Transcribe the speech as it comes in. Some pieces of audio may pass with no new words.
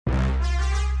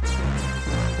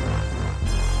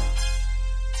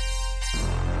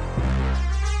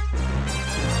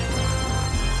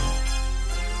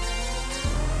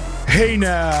Hey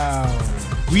now,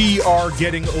 we are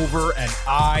getting over, and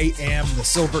I am the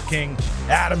Silver King,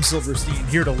 Adam Silverstein,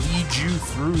 here to lead you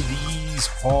through these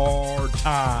hard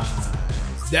times.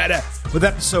 With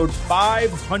episode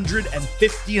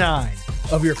 559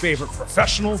 of your favorite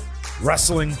professional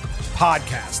wrestling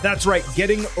podcast. That's right,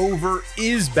 Getting Over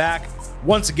is back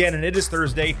once again, and it is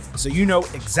Thursday, so you know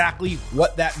exactly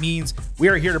what that means. We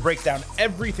are here to break down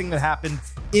everything that happened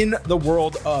in the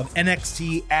world of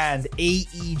NXT and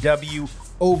AEW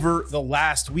over the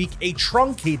last week. A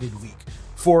truncated week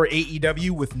for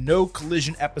AEW with no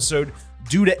Collision episode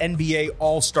due to NBA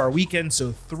All-Star Weekend.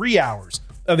 So 3 hours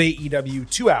of AEW,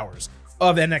 2 hours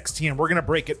of NXT, and we're going to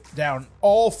break it down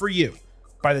all for you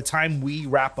by the time we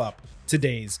wrap up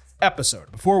today's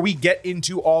episode. Before we get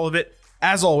into all of it,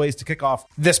 as always, to kick off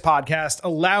this podcast,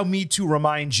 allow me to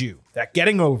remind you that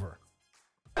Getting Over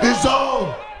is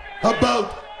all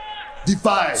about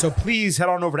Defy. So please head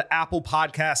on over to Apple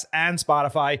Podcasts and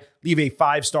Spotify. Leave a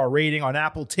 5-star rating on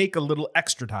Apple. Take a little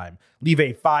extra time. Leave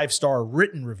a 5-star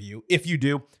written review. If you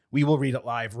do, we will read it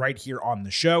live right here on the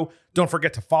show. Don't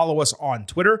forget to follow us on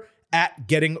Twitter at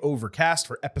Getting Overcast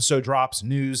for episode drops,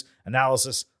 news,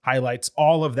 analysis, highlights,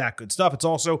 all of that good stuff. It's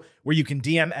also where you can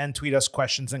DM and tweet us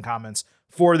questions and comments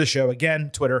for the show. Again,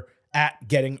 Twitter at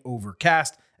Getting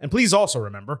Overcast. And please also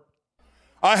remember,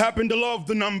 I happen to love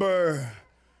the number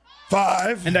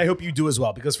 5. And I hope you do as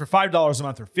well, because for $5 a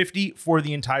month or $50 for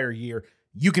the entire year,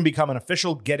 you can become an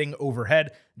official Getting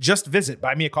Overhead. Just visit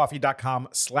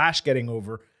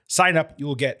buymeacoffee.com/gettingover. Sign up. You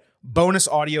will get bonus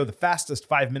audio, the fastest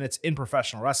 5 minutes in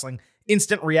professional wrestling,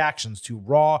 instant reactions to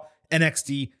Raw,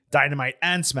 NXT, Dynamite,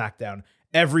 and SmackDown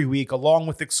every week, along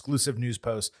with exclusive news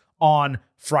posts on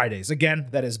Fridays. Again,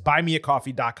 that is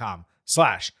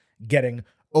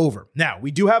buymeacoffee.com/gettingover. Now,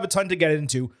 we do have a ton to get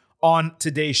into on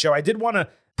today's show. I did want to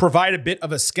provide a bit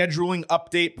of a scheduling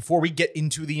update before we get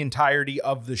into the entirety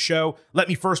of the show. Let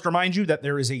me first remind you that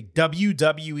there is a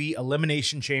WWE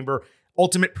Elimination Chamber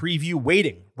Ultimate Preview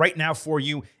waiting right now for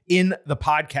you in the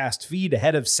podcast feed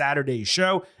ahead of Saturday's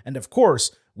show. And of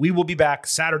course, we will be back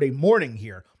Saturday morning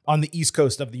here on the East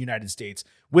Coast of the United States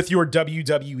with your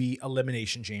WWE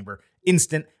Elimination Chamber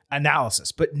instant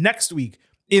analysis. But next week,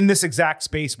 in this exact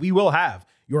space, we will have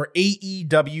your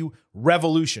AEW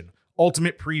Revolution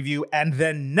Ultimate Preview, and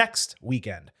then next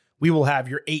weekend, we will have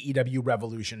your AEW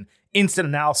Revolution instant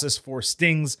analysis for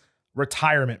Sting's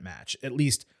retirement match. At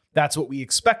least that's what we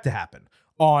expect to happen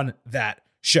on that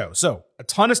show. So a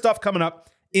ton of stuff coming up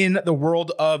in the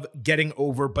world of Getting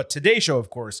Over, but today's show,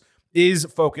 of course, is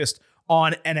focused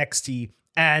on NXT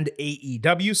and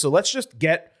AEW. So let's just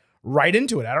get right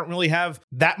into it. I don't really have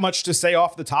that much to say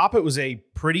off the top. It was a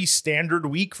pretty standard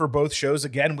week for both shows,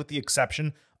 again, with the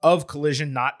exception of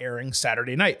Collision not airing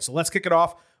Saturday night. So let's kick it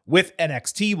off with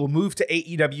NXT. We'll move to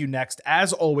AEW next.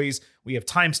 As always, we have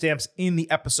timestamps in the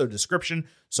episode description.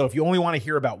 So if you only want to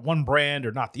hear about one brand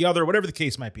or not the other, whatever the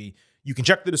case might be, you can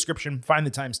check the description, find the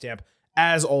timestamp.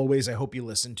 As always, I hope you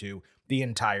listen to the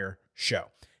entire show.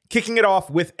 Kicking it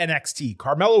off with NXT,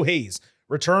 Carmelo Hayes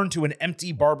returned to an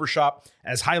empty barbershop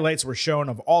as highlights were shown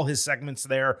of all his segments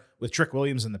there with Trick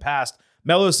Williams in the past.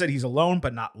 Melo said he's alone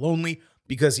but not lonely,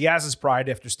 because he has his pride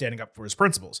after standing up for his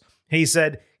principles. Hayes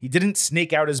said he didn't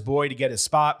snake out his boy to get his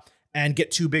spot and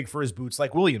get too big for his boots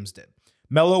like Williams did.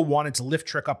 Melo wanted to lift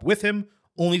Trick up with him,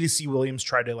 only to see Williams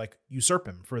try to usurp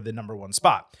him for the number one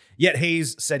spot. Yet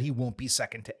Hayes said he won't be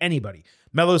second to anybody.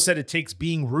 Melo said it takes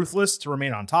being ruthless to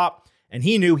remain on top, and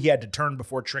he knew he had to turn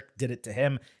before Trick did it to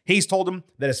him. Hayes told him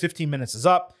that his 15 minutes is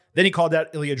up. Then he called out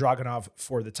Ilya Dragunov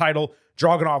for the title.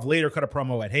 Dragunov later cut a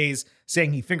promo at Hayes,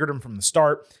 saying he fingered him from the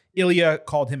start. Ilya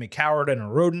called him a coward and a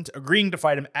rodent, agreeing to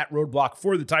fight him at Roadblock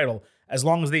for the title as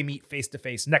long as they meet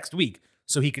face-to-face next week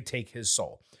so he could take his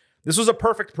soul. This was a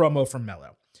perfect promo from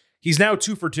Melo. He's now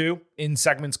 2 for 2 in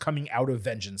segments coming out of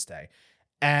Vengeance Day,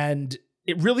 and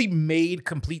it really made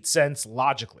complete sense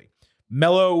logically.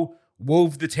 Melo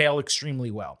wove the tale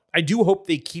extremely well. I do hope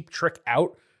they keep Trick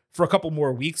out for a couple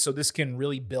more weeks so this can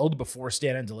really build before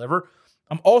Stand and Deliver.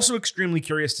 I'm also extremely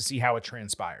curious to see how it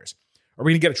transpires. Are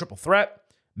we going to get a triple threat?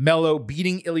 Melo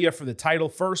beating Ilya for the title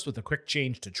first with a quick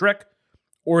change to Trick?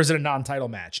 Or is it a non-title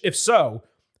match? If so,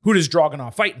 who does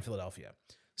Dragunov fight in Philadelphia?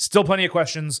 Still plenty of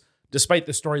questions, despite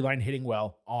the storyline hitting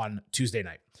well on Tuesday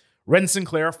night. Ren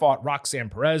Sinclair fought Roxanne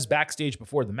Perez backstage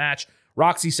before the match.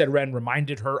 Roxy said Ren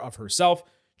reminded her of herself,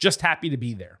 just happy to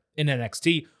be there in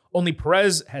NXT. Only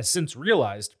Perez has since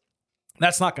realized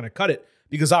that's not going to cut it,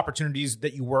 because opportunities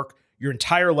that you work your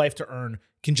entire life to earn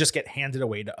can just get handed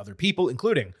away to other people,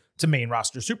 including to main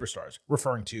roster superstars,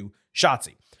 referring to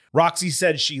Shotzi. Roxy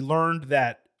said she learned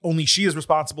that Only she is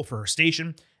responsible for her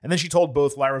station. And then she told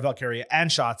both Lyra Valkyria and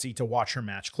Shotzi to watch her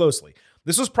match closely.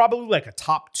 This was probably like a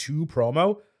top 2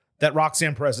 promo that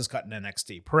Roxanne Perez has cut in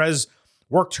NXT. Perez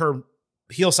worked her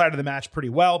heel side of the match pretty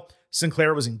well.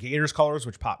 Sinclair was in Gators colors,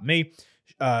 which popped me.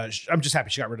 I'm just happy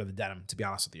she got rid of the denim, to be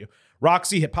honest with you.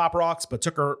 Roxy hit Pop Rocks, but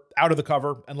took her out of the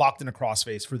cover and locked in a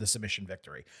crossface for the submission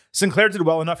victory. Sinclair did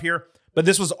well enough here, but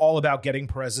this was all about getting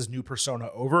Perez's new persona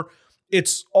over.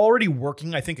 It's already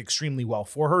working, I think, extremely well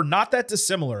for her. Not that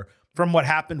dissimilar from what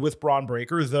happened with Braun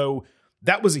Breaker, though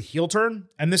that was a heel turn,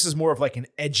 and this is more of like an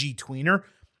edgy tweener.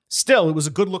 Still, it was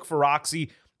a good look for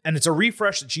Roxy, and it's a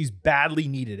refresh that she's badly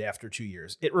needed after 2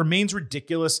 years. It remains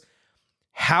ridiculous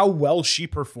how well she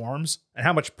performs and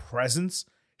how much presence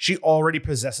she already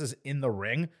possesses in the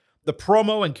ring. The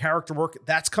promo and character work,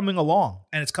 that's coming along,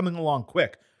 and it's coming along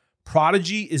quick.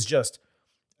 Prodigy is just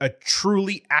a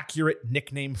truly accurate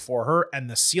nickname for her, and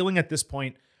the ceiling at this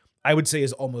point, I would say,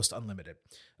 is almost unlimited.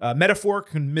 Metaphor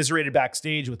commiserated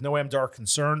backstage with Noam Dar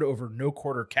concerned over no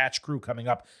quarter catch crew coming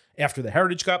up after the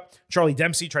Heritage Cup. Charlie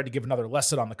Dempsey tried to give another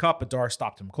lesson on the cup, but Dar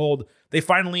stopped him cold. They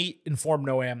finally informed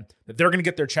Noam that they're going to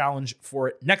get their challenge for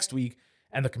it next week,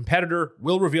 and the competitor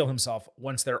will reveal himself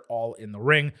once they're all in the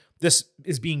ring. This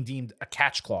is being deemed a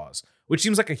catch clause, which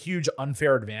seems like a huge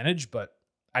unfair advantage, but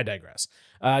I digress.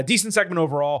 Decent segment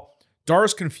overall.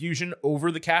 Dar's confusion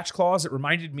over the catch clause, it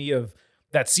reminded me of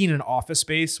that scene in Office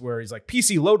Space where he's like,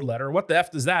 PC load letter, what the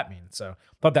F does that mean? So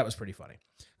thought that was pretty funny.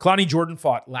 Kalani Jordan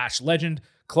fought Lash Legend.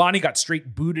 Kalani got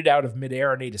straight booted out of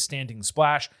midair and ate a standing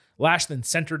splash. Lash then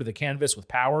centered to the canvas with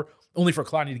power, only for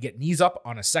Kalani to get knees up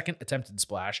on a second attempted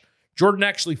splash. Jordan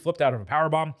actually flipped out of a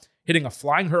powerbomb, hitting a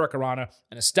flying hurricanrana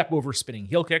and a step-over spinning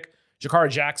heel kick. Jakara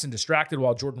Jackson distracted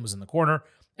while Jordan was in the corner,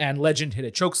 and Legend hit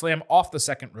a chokeslam off the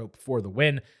second rope for the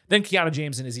win. Then Kiana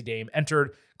James and Izzy Dame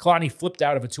entered. Kalani flipped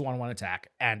out of a 2-on-1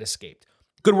 attack and escaped.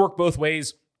 Good work both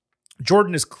ways.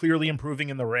 Jordan is clearly improving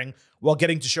in the ring while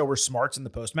getting to show her smarts in the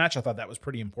post-match. I thought that was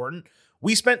pretty important.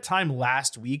 We spent time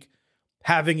last week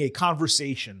having a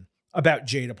conversation about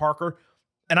Jada Parker,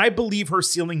 and I believe her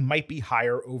ceiling might be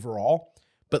higher overall,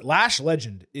 but Lash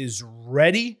Legend is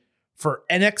ready for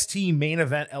NXT main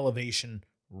event elevation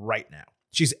right now.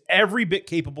 She's every bit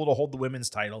capable to hold the women's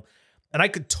title, and I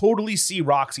could totally see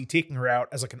Roxy taking her out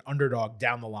as like an underdog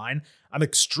down the line. I'm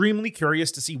extremely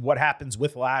curious to see what happens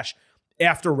with Lash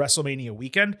after WrestleMania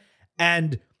weekend,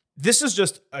 and this is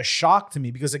just a shock to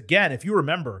me because, again, if you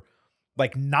remember,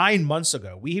 like 9 months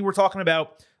ago, we were talking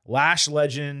about Lash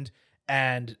Legend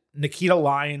and Nikita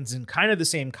Lyons in kind of the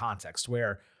same context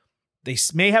where they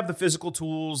may have the physical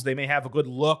tools, they may have a good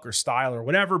look or style or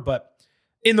whatever, but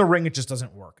in the ring, it just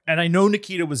doesn't work. And I know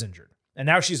Nikita was injured, and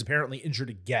now she's apparently injured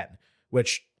again,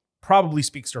 which probably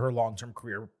speaks to her long-term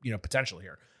career, potential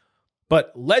here.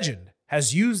 But Legend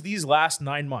has used these last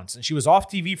 9 months, and she was off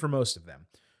TV for most of them,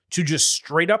 to just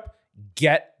straight up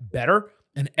get better.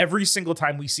 And every single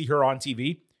time we see her on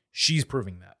TV, she's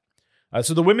proving that.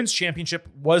 So the Women's Championship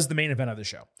was the main event of the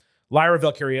show. Lyra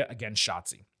Valkyria against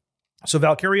Shotzi. So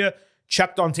Valkyria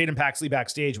checked on Tatum Paxley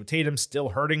backstage, with Tatum still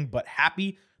hurting, but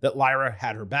happy that Lyra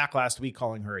had her back last week,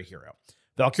 calling her a hero.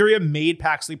 Valkyria made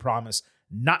Paxley promise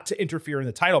not to interfere in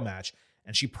the title match,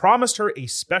 and she promised her a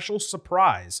special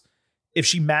surprise if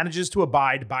she manages to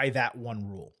abide by that one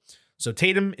rule. So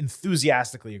Tatum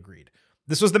enthusiastically agreed.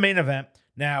 This was the main event.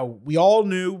 Now, we all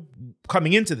knew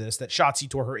coming into this that Shotzi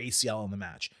tore her ACL in the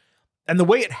match. And the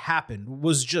way it happened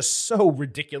was just so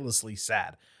ridiculously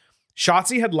sad.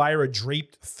 Shotzi had Lyra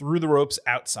draped through the ropes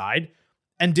outside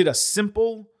and did a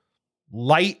simple,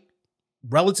 light,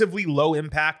 relatively low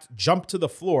impact jump to the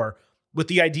floor with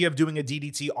the idea of doing a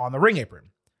DDT on the ring apron.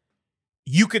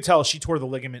 You could tell she tore the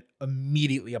ligament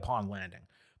immediately upon landing,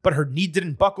 but her knee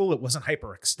didn't buckle. It wasn't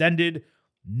hyperextended,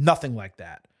 nothing like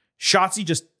that. Shotzi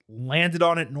just landed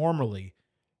on it normally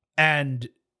and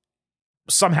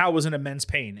somehow was in immense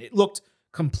pain. It looked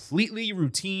completely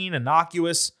routine,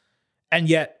 innocuous, and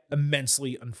yet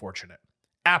immensely unfortunate.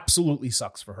 Absolutely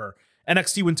sucks for her.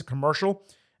 NXT went to commercial,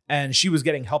 and she was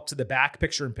getting help to the back,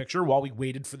 picture in picture, while we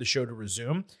waited for the show to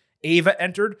resume. Ava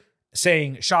entered,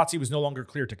 saying Shotzi was no longer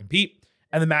clear to compete,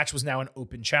 and the match was now an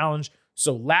open challenge.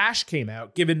 So Lash came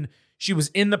out, given she was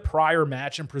in the prior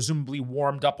match and presumably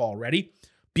warmed up already.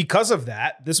 Because of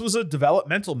that, this was a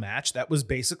developmental match that was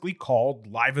basically called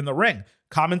Live in the Ring.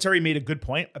 Commentary made a good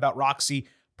point about Roxy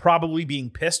probably being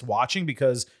pissed watching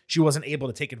because she wasn't able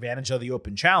to take advantage of the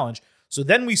open challenge. So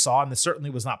then we saw, and this certainly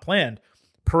was not planned,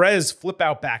 Perez flip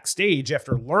out backstage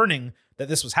after learning that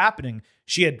this was happening.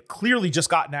 She had clearly just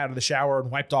gotten out of the shower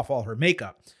and wiped off all her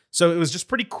makeup. So it was just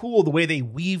pretty cool the way they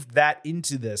weaved that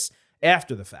into this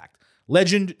after the fact.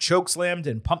 Legend chokeslammed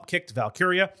and pump kicked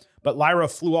Valkyria, but Lyra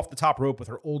flew off the top rope with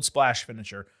her old splash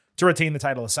finisher to retain the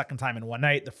title a second time in one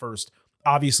night, the first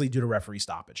obviously due to referee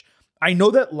stoppage. I know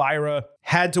that Lyra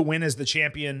had to win as the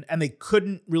champion, and they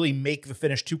couldn't really make the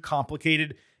finish too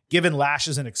complicated given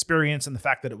Lash's inexperience and the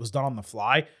fact that it was done on the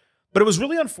fly. But it was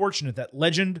really unfortunate that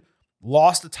Legend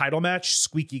lost the title match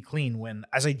squeaky clean when,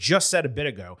 as I just said a bit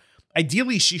ago,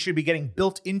 ideally she should be getting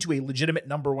built into a legitimate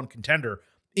number one contender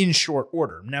in short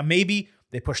order. Now, maybe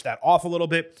they pushed that off a little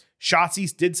bit.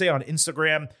 Shotzi did say on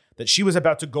Instagram that she was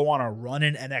about to go on a run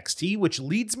in NXT, which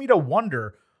leads me to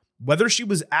wonder whether she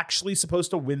was actually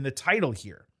supposed to win the title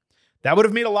here. That would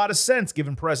have made a lot of sense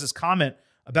given Perez's comment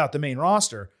about the main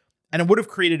roster, and it would have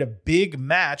created a big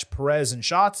match, Perez and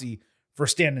Shotzi, for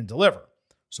Stand and Deliver.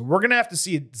 So we're going to have to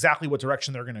see exactly what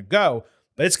direction they're going to go,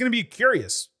 but it's going to be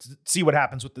curious to see what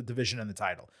happens with the division and the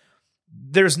title.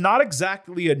 There's not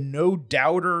exactly a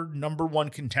no-doubter number one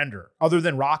contender other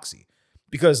than Roxy,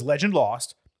 because Legend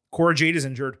lost, Cora Jade is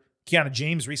injured, Kiana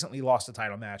James recently lost a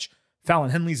title match, Fallon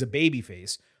Henley's a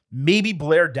babyface, maybe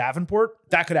Blair Davenport,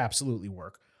 that could absolutely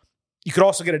work. You could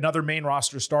also get another main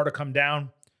roster star to come down,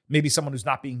 maybe someone who's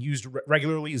not being used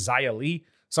regularly, Xia Li,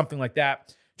 something like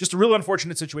that. Just a real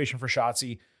unfortunate situation for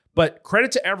Shotzi, but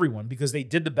credit to everyone because they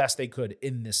did the best they could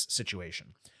in this situation.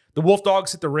 The Wolf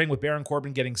Dogs hit the ring with Baron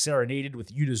Corbin getting serenaded with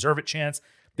 "You Deserve It" chants.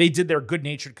 They did their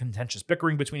good-natured, contentious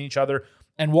bickering between each other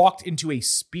and walked into a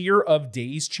Spear of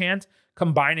Days chant,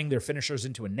 combining their finishers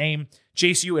into a name.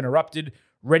 Chase U interrupted,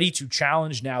 ready to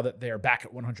challenge now that they're back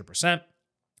at 100%.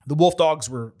 The Wolf Dogs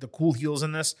were the cool heels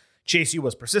in this. Chase U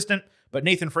was persistent, but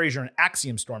Nathan Frazier and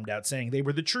Axiom stormed out, saying they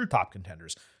were the true top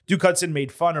contenders. Duke Hudson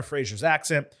made fun of Frazier's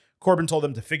accent. Corbin told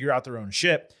them to figure out their own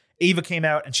shit. Ava came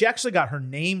out, and she actually got her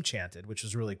name chanted, which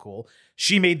was really cool.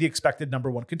 She made the expected number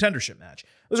one contendership match.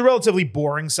 It was a relatively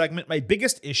boring segment. My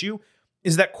biggest issue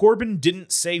is that Corbin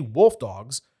didn't say Wolf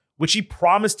Dogs, which he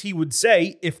promised he would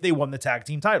say if they won the tag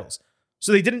team titles.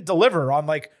 So they didn't deliver on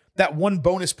like that one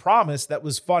bonus promise that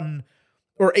was fun,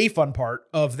 or a fun part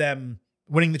of them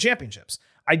winning the championships.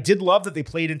 I did love that they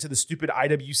played into the stupid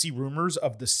IWC rumors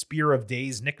of the Spear of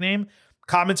Days nickname.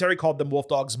 Commentary called them Wolf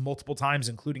Dogs multiple times,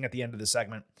 including at the end of the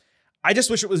segment. I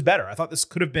just wish it was better. I thought this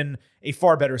could have been a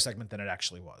far better segment than it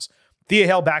actually was. Thea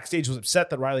Hale backstage was upset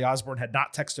that Riley Osborne had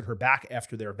not texted her back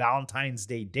after their Valentine's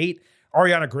Day date.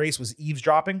 Ariana Grace was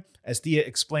eavesdropping. As Thea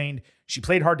explained, she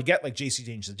played hard to get like JC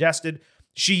Jane suggested.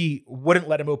 She wouldn't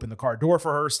let him open the car door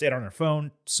for her, stayed on her phone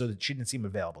so that she didn't seem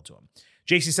available to him.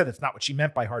 JC said that's not what she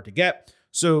meant by hard to get.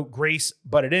 So Grace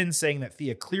butted in, saying that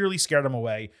Thea clearly scared him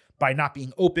away by not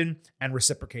being open and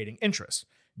reciprocating interest.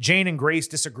 Jane and Grace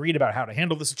disagreed about how to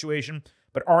handle the situation,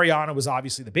 but Ariana was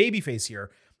obviously the babyface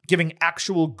here, giving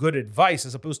actual good advice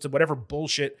as opposed to whatever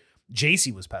bullshit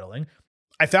JC was peddling.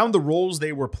 I found the roles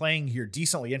they were playing here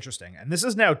decently interesting, and this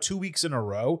is now 2 weeks in a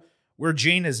row where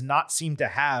Jane has not seemed to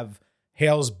have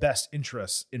Hale's best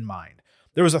interests in mind.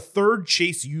 There was a third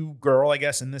Chase U girl, I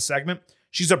guess, in this segment.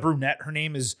 She's a brunette. Her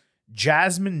name is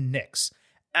Jasmine Nix.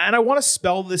 And I want to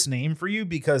spell this name for you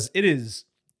because it is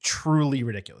truly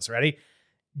ridiculous. Ready?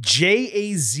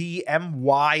 JAZMYNNYX.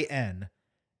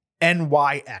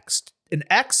 An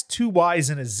X, two Y's,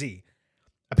 and a Z.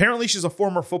 Apparently, she's a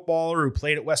former footballer who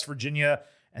played at West Virginia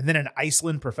and then in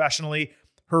Iceland professionally.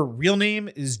 Her real name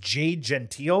is Jade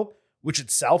Gentile, which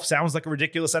itself sounds like a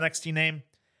ridiculous NXT name.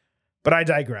 But I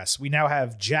digress. We now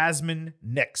have Jasmine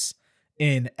Nix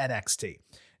in NXT.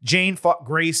 Jane fought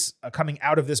Grace coming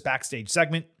out of this backstage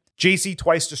segment. JC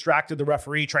twice distracted the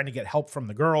referee trying to get help from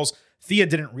the girls. Thea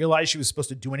didn't realize she was supposed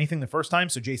to do anything the first time,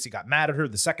 so JC got mad at her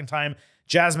the second time.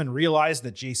 Jasmine realized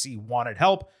that JC wanted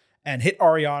help and hit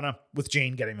Ariana, with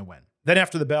Jane getting the win. Then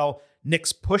after the bell,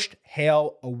 Nix pushed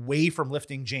Hale away from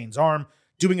lifting Jane's arm,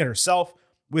 doing it herself,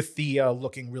 with Thea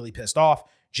looking really pissed off.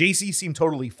 JC seemed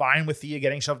totally fine with Thea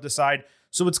getting shoved aside,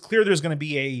 so it's clear there's going to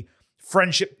be a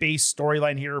friendship-based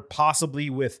storyline here, possibly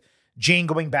with Jane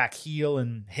going back heel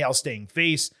and Hale staying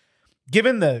face.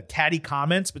 Given the catty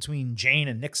comments between Jane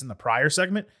and Nix in the prior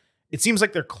segment, it seems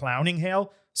like they're clowning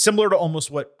Hale, similar to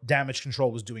almost what Damage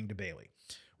Control was doing to Bayley.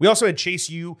 We also had Chase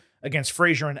U against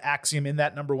Frazier and Axiom in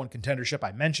that number one contendership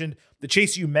I mentioned. The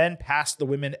Chase U men passed the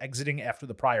women exiting after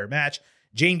the prior match.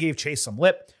 Jane gave Chase some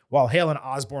lip, while Hale and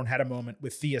Osborne had a moment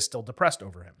with Thea still depressed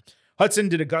over him. Hudson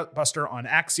did a gutbuster on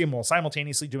Axiom while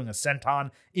simultaneously doing a senton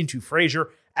into Frazier.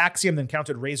 Axiom then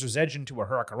countered Razor's Edge into a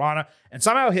Hurricanrana and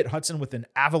somehow hit Hudson with an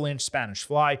avalanche Spanish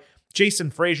fly. Chase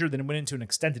and Frazier then went into an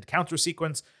extended counter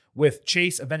sequence, with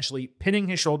Chase eventually pinning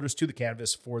his shoulders to the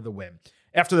canvas for the win.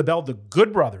 After the bell, the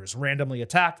Good Brothers randomly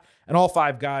attacked, and all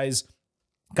five guys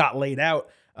got laid out.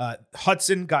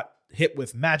 Hudson got hit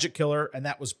with Magic Killer, and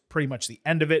that was pretty much the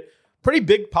end of it. Pretty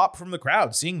big pop from the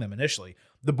crowd seeing them initially.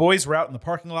 The boys were out in the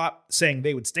parking lot saying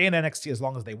they would stay in NXT as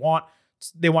long as they want.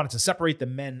 They wanted to separate the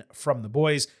men from the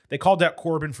boys. They called out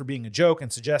Corbin for being a joke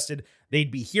and suggested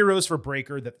they'd be heroes for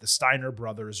Breakker that the Steiner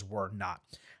brothers were not.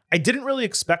 I didn't really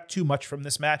expect too much from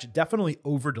this match. It definitely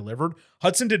over-delivered.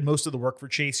 Hudson did most of the work for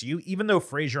Chase U, even though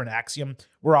Frazier and Axiom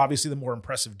were obviously the more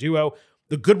impressive duo.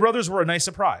 The Good Brothers were a nice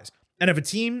surprise. And if a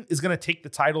team is going to take the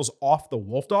titles off the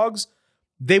Wolf Dogs,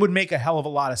 they would make a hell of a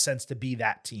lot of sense to be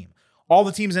that team. All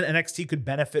the teams in NXT could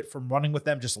benefit from running with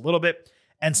them just a little bit.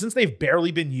 And since they've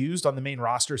barely been used on the main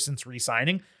roster since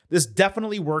re-signing, this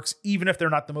definitely works even if they're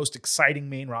not the most exciting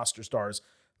main roster stars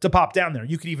to pop down there.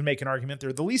 You could even make an argument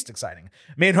they're the least exciting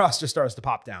main roster stars to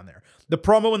pop down there. The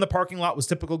promo in the parking lot was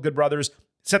typical Good Brothers,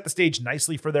 set the stage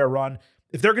nicely for their run.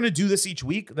 If they're going to do this each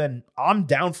week, then I'm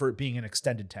down for it being an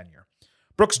extended tenure.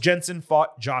 Brooks Jensen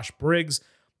fought Josh Briggs.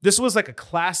 This was like a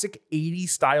classic 80s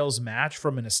Styles match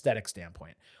from an aesthetic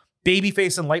standpoint.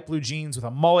 Babyface in light blue jeans with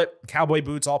a mullet, cowboy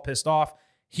boots all pissed off,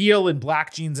 heel in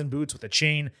black jeans and boots with a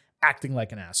chain, acting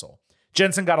like an asshole.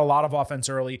 Jensen got a lot of offense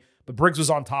early, but Briggs was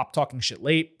on top talking shit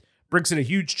late. Briggs hit a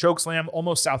huge chokeslam,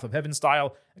 almost South of Heaven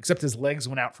style, except his legs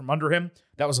went out from under him.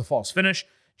 That was a false finish.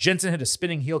 Jensen hit a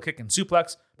spinning heel kick and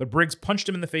suplex, but Briggs punched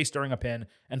him in the face during a pin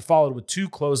and followed with 2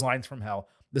 clotheslines from hell.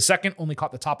 The second only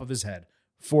caught the top of his head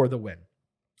for the win.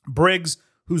 Briggs,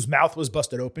 whose mouth was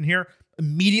busted open here,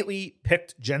 immediately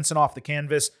picked Jensen off the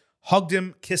canvas, hugged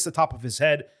him, kissed the top of his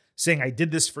head, saying, "I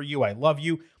did this for you. I love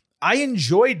you." I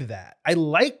enjoyed that. I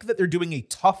like that they're doing a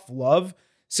tough love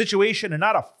situation and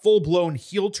not a full-blown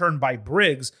heel turn by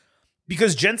Briggs,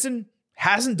 because Jensen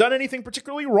hasn't done anything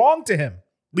particularly wrong to him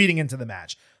leading into the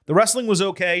match. The wrestling was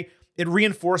okay. It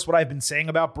reinforced what I've been saying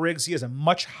about Briggs. He has a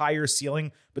much higher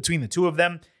ceiling between the two of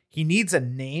them. He needs a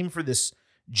name for this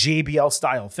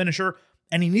JBL-style finisher,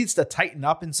 and he needs to tighten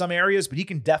up in some areas, but he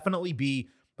can definitely be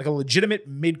like a legitimate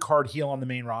mid-card heel on the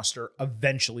main roster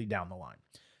eventually down the line.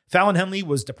 Fallon Henley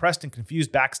was depressed and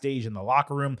confused backstage in the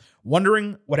locker room,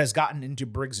 wondering what has gotten into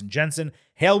Briggs and Jensen.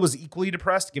 Hale was equally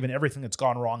depressed given everything that's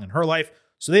gone wrong in her life,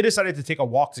 so they decided to take a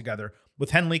walk together,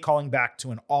 with Henley calling back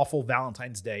to an awful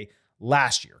Valentine's Day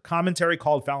last year. Commentary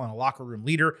called Fallon a locker room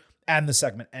leader, and the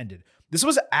segment ended. This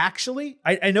was actually,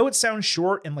 I know it sounds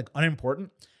short and like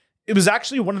unimportant, it was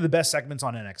actually one of the best segments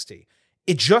on NXT.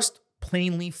 It just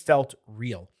plainly felt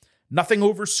real. Nothing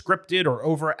over scripted or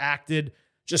overacted.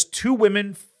 Just two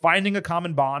women finding a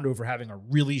common bond over having a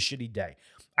really shitty day.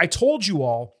 I told you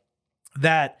all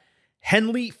that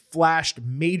Henley flashed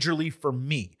majorly for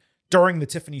me during the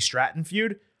Tiffany Stratton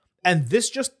feud, and this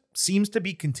just seems to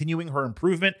be continuing her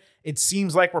improvement. It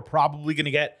seems like we're probably going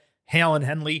to get Hale and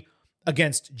Henley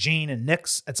against Jane and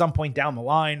Nyx at some point down the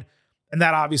line, and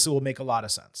that obviously will make a lot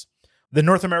of sense. The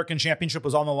North American Championship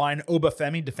was on the line. Oba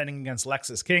Femi defending against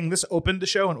Lexis King. This opened the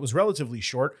show, and it was relatively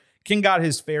short. King got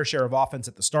his fair share of offense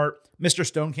at the start. Mr.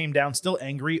 Stone came down still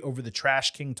angry over the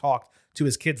trash King talked to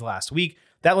his kids last week.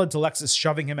 That led to Lexis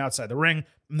shoving him outside the ring,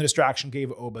 and the distraction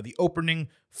gave Oba the opening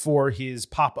for his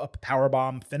pop-up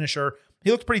powerbomb finisher.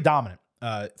 He looked pretty dominant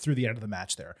through the end of the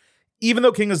match there. Even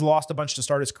though King has lost a bunch to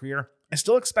start his career, I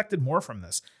still expected more from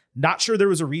this. Not sure there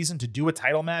was a reason to do a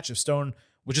title match if Stone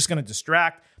was just going to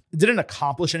distract. It didn't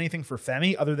accomplish anything for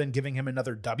Femi other than giving him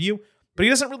another W, but he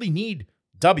doesn't really need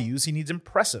Ws. He needs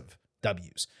impressive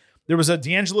Ws. There was a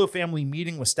D'Angelo family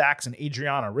meeting with Stax and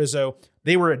Adriana Rizzo.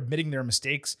 They were admitting their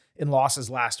mistakes in losses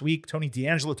last week. Tony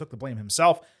D'Angelo took the blame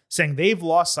himself, saying they've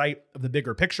lost sight of the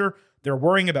bigger picture. They're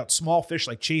worrying about small fish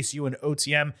like Chase U and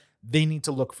OTM. They need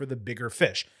to look for the bigger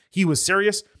fish. He was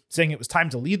serious, saying it was time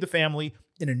to lead the family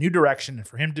in a new direction and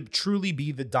for him to truly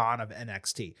be the Don of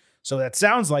NXT. So that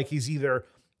sounds like he's either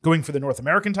going for the North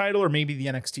American title or maybe the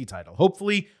NXT title.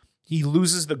 Hopefully he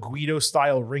loses the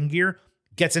Guido-style ring gear,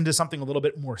 gets into something a little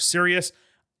bit more serious.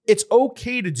 It's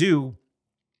okay to do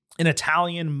an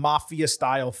Italian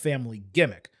mafia-style family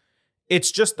gimmick.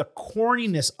 It's just the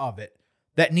corniness of it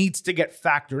that needs to get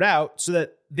factored out so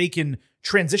that they can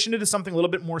transition into something a little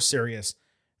bit more serious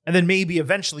and then maybe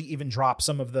eventually even drop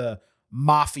some of the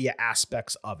mafia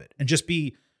aspects of it and just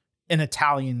be an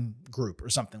Italian group or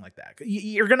something like that.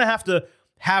 You're going to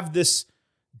have this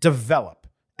develop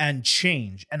and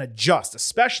change and adjust,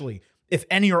 especially if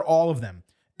any or all of them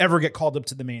ever get called up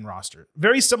to the main roster.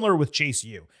 Very similar with Chase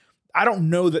U. I don't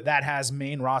know that has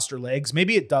main roster legs.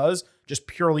 Maybe it does, just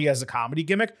purely as a comedy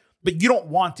gimmick, but you don't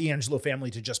want the D'Angelo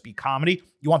family to just be comedy.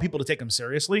 You want people to take them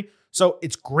seriously. So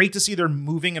it's great to see they're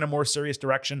moving in a more serious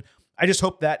direction. I just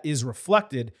hope that is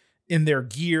reflected in their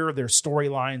gear, their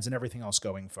storylines, and everything else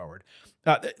going forward.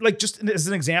 Like just as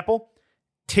an example,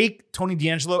 take Tony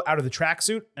D'Angelo out of the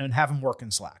tracksuit and have him work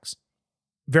in slacks.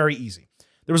 Very easy.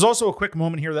 There was also a quick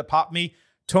moment here that popped me.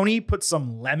 Tony put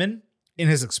some lemon in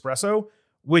his espresso,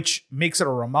 which makes it a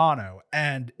Romano,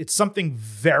 and it's something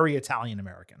very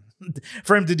Italian-American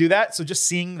for him to do that. So just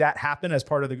seeing that happen as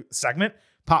part of the segment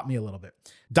popped me a little bit.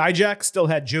 Dijak still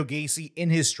had Joe Gacy in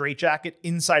his straitjacket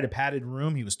inside a padded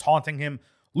room. He was taunting him.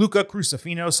 Luca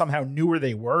Crucifino somehow knew where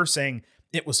they were, saying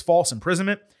it was false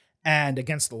imprisonment and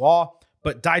against the law,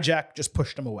 but Dijak just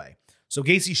pushed him away. So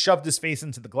Gacy shoved his face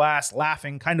into the glass,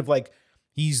 laughing, kind of like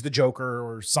he's the Joker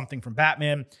or something from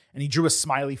Batman, and he drew a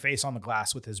smiley face on the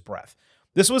glass with his breath.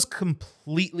 This was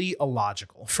completely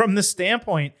illogical from the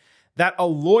standpoint that a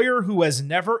lawyer who has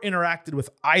never interacted with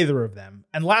either of them,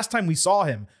 and last time we saw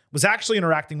him was actually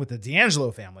interacting with the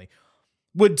D'Angelo family,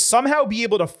 would somehow be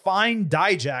able to find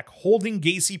Dijak holding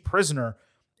Gacy prisoner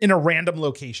in a random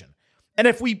location. And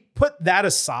if we put that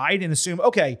aside and assume,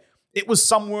 okay, it was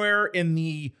somewhere in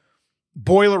the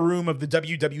boiler room of the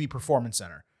WWE Performance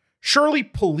Center, surely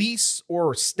police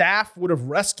or staff would have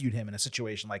rescued him in a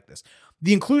situation like this.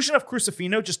 The inclusion of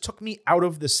Crucifino just took me out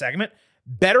of this segment.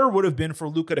 Better would have been for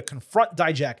Luca to confront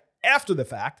Dijak after the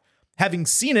fact, having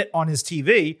seen it on his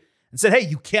TV, and said, hey,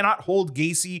 you cannot hold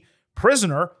Gacy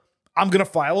prisoner. I'm going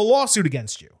to file a lawsuit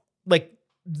against you. Like,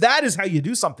 that is how you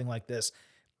do something like this.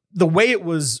 The way it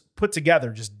was put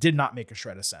together just did not make a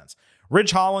shred of sense.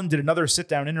 Ridge Holland did another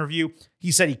sit-down interview.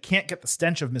 He said he can't get the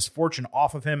stench of misfortune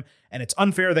off of him, and it's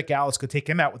unfair that Gallus could take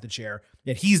him out with the chair,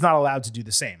 yet he's not allowed to do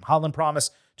the same. Holland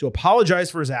promised to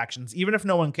apologize for his actions, even if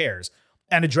no one cares,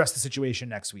 and address the situation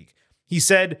next week. He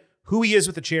said who he is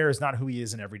with the chair is not who he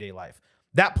is in everyday life.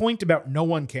 That point about no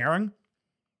one caring,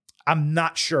 I'm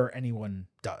not sure anyone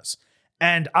does.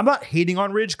 And I'm not hating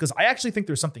on Ridge because I actually think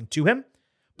there's something to him.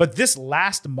 But this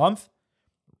last month,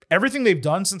 everything they've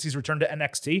done since he's returned to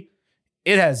NXT,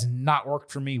 it has not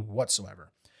worked for me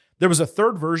whatsoever. There was a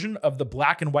third version of the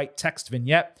black and white text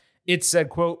vignette. It said,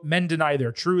 quote, men deny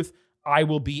their truth. I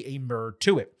will be a mirror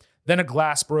to it. Then a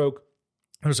glass broke.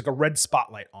 There was like a red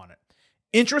spotlight on it.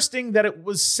 Interesting that it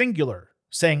was singular,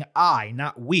 saying I,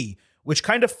 not we, which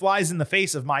kind of flies in the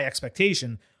face of my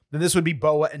expectation that this would be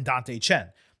Boa and Dante Chen.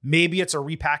 Maybe it's a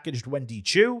repackaged Wendy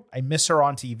Chu. I miss her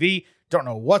on TV. Don't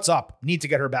know what's up. Need to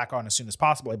get her back on as soon as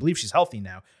possible. I believe she's healthy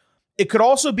now. It could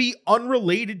also be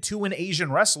unrelated to an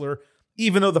Asian wrestler,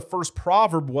 even though the first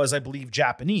proverb was, I believe,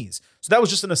 Japanese. So that was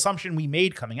just an assumption we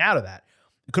made coming out of that.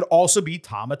 It could also be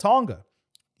Tama Tonga.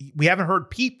 We haven't heard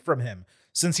peep from him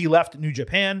since he left New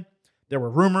Japan. There were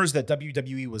rumors that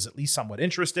WWE was at least somewhat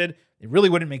interested. It really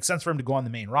wouldn't make sense for him to go on the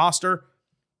main roster.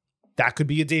 That could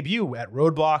be a debut at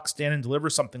Roadblock, Stand and Deliver,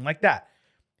 something like that.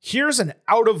 Here's an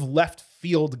out of left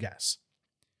field guess.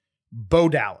 Bo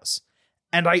Dallas.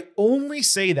 And I only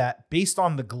say that based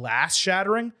on the glass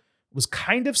shattering was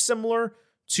kind of similar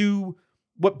to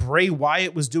what Bray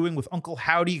Wyatt was doing with Uncle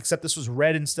Howdy, except this was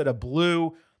red instead of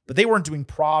blue, but they weren't doing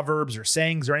proverbs or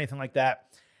sayings or anything like that.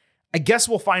 I guess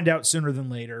we'll find out sooner than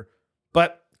later,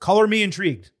 but color me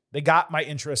intrigued. They got my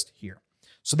interest here.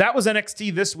 So that was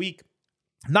NXT this week.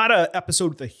 Not an episode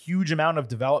with a huge amount of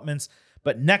developments,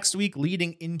 but next week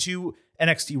leading into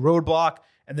NXT Roadblock,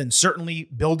 and then certainly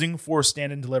building for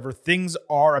Stand and Deliver, things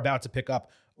are about to pick up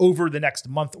over the next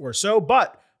month or so.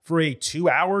 But for a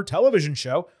 2-hour television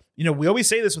show, you know, we always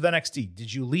say this with NXT.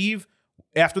 Did you leave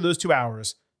after those 2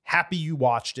 hours happy you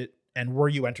watched it, and were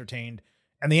you entertained?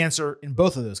 And the answer in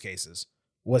both of those cases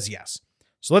was yes.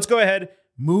 So let's go ahead,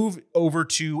 move over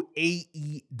to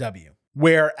AEW,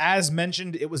 where, as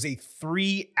mentioned, it was a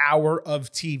 3-hour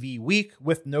of TV week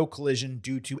with no collision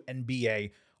due to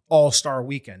NBA All-Star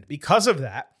Weekend. Because of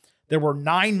that, there were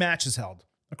 9 matches held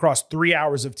across 3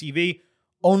 hours of TV.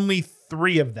 Only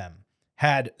 3 of them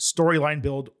had storyline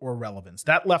build or relevance.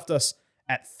 That left us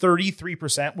at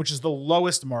 33%, which is the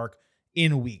lowest mark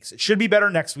in weeks. It should be better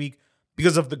next week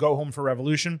because of the Go Home for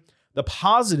Revolution. The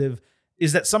positive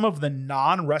is that some of the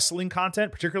non-wrestling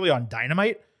content, particularly on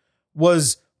Dynamite,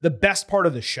 was the best part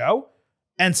of the show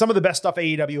and some of the best stuff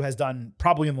AEW has done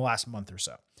probably in the last month or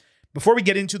so. Before we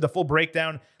get into the full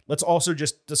breakdown, let's also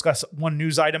just discuss one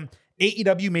news item.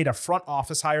 AEW made a front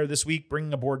office hire this week,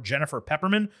 bringing aboard Jennifer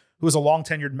Pepperman, who is a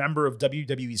long-tenured member of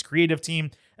WWE's creative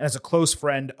team and is a close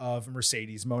friend of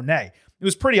Mercedes Moné. It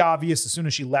was pretty obvious as soon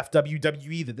as she left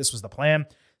WWE that this was the plan.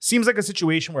 Seems like a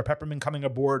situation where Pepperman coming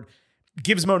aboard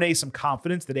gives Moné some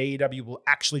confidence that AEW will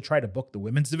actually try to book the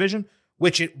women's division,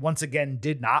 which it once again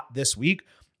did not this week.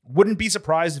 Wouldn't be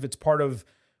surprised if it's part of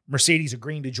Mercedes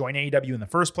agreeing to join AEW in the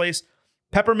first place.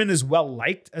 Pepperman is well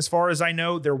liked, as far as I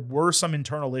know. There were some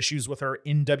internal issues with her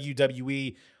in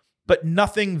WWE, but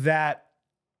nothing that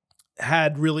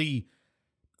had really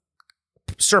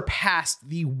surpassed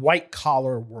the white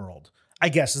collar world, I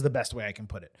guess is the best way I can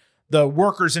put it. The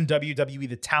workers in WWE,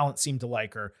 the talent seemed to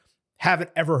like her.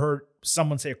 Haven't ever heard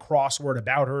someone say a cross word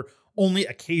about her, only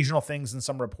occasional things in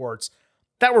some reports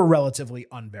that were relatively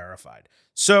unverified.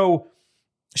 So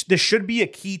this should be a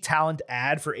key talent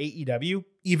ad for AEW,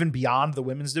 even beyond the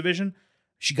women's division.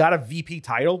 She got a VP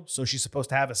title, so she's supposed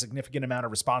to have a significant amount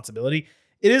of responsibility.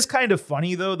 It is kind of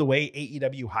funny, though, the way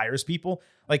AEW hires people.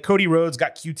 Like Cody Rhodes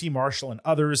got QT Marshall and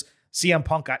others. CM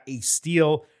Punk got Ace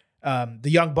Steel. The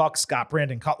Young Bucks got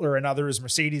Brandon Cutler and others.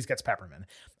 Mercedes gets Peppermint.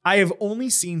 I have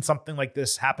only seen something like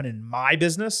this happen in my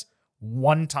business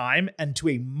one time and to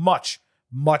a much,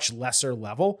 much lesser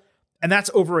level. And that's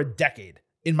over a decade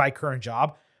in my current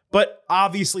job. But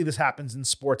obviously this happens in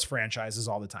sports franchises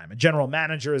all the time. A general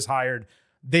manager is hired.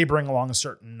 They bring along a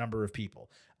certain number of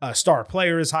people. A star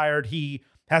player is hired. He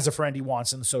has a friend he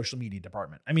wants in the social media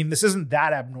department. I mean, this isn't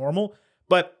that abnormal,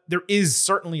 but there is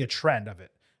certainly a trend of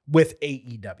it with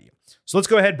AEW. So let's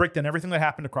go ahead and break down everything that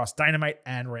happened across Dynamite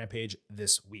and Rampage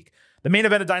this week. The main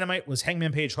event of Dynamite was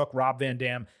Hangman Page Hook Rob Van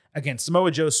Dam against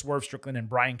Samoa Joe, Swerve Strickland, and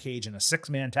Brian Cage in a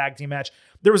 6-man tag team match.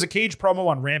 There was a Cage promo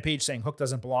on Rampage saying Hook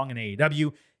doesn't belong in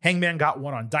AEW. Hangman got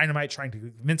one on Dynamite trying to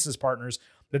convince his partners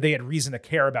that they had reason to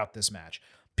care about this match.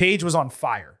 Page was on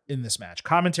fire in this match.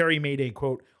 Commentary made a,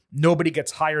 quote, "nobody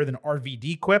gets higher than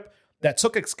RVD" quip that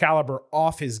took Excalibur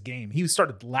off his game. He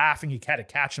started laughing. He had to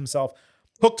catch himself.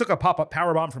 Hook took a pop-up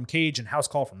powerbomb from Cage and house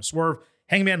call from Swerve.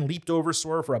 Hangman leaped over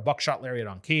Swerve for a buckshot lariat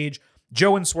on Cage.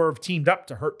 Joe and Swerve teamed up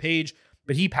to hurt Page,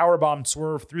 but he powerbombed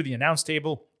Swerve through the announce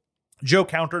table. Joe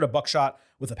countered a buckshot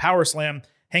with a power slam.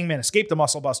 Hangman escaped a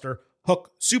muscle buster.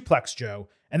 Hook suplexed Joe,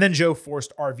 and then Joe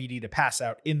forced RVD to pass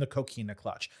out in the Coquina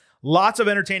clutch. Lots of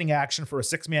entertaining action for a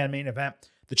 6-man main event.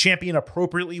 The champion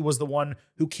appropriately was the one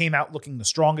who came out looking the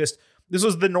strongest. This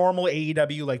was the normal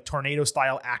AEW like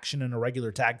tornado-style action in a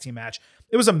regular tag team match.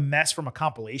 It was a mess from a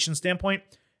compilation standpoint.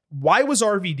 Why was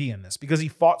RVD in this? Because he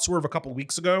fought Swerve a couple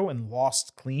weeks ago and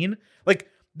lost clean? Like,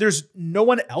 there's no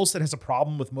one else that has a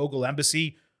problem with Mogul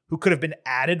Embassy who could have been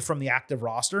added from the active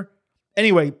roster.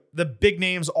 Anyway, the big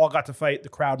names all got to fight. The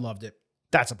crowd loved it.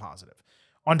 That's a positive.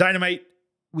 On Dynamite,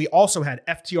 we also had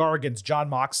FTR against Jon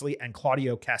Moxley and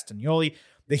Claudio Castagnoli.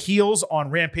 The heels on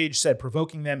Rampage said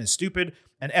provoking them is stupid,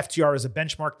 and FTR is a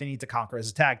benchmark they need to conquer as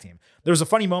a tag team. There was a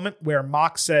funny moment where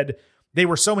Mox said they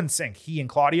were so in sync, he and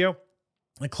Claudio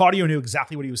knew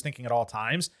exactly what he was thinking at all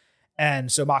times.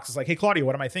 And so Mox is like, "Hey, Claudio,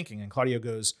 what am I thinking?" And Claudio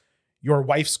goes, "Your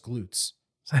wife's glutes."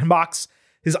 And Mox,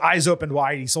 his eyes opened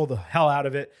wide. He sold the hell out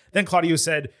of it. Then Claudio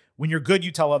said, "When you're good,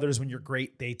 you tell others. When you're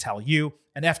great, they tell you."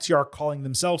 And FTR calling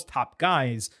themselves top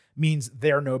guys means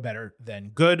they're no better than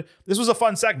good. This was a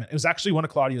fun segment. It was actually one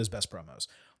of Claudio's best promos.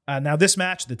 Now this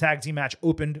match, the tag team match,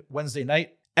 opened Wednesday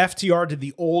night. FTR did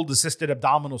the old assisted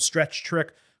abdominal stretch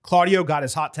trick. Claudio got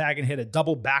his hot tag and hit a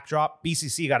double backdrop.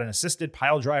 BCC got an assisted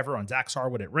pile driver on Dax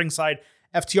Harwood at ringside.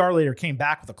 FTR later came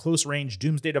back with a close-range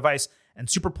doomsday device and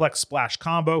superplex splash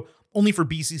combo, only for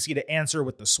BCC to answer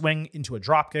with the swing into a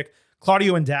dropkick.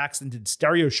 Claudio and Dax then did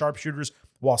stereo sharpshooters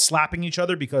while slapping each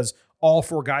other because all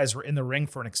 4 guys were in the ring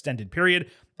for an extended period.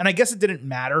 And I guess it didn't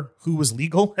matter who was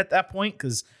legal at that point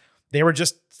because they were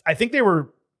just, I think they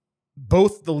were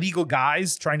both the legal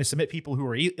guys trying to submit people who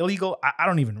were illegal. I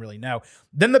don't even really know.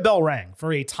 Then the bell rang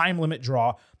for a time limit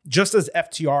draw, just as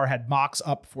FTR had Mox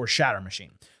up for Shatter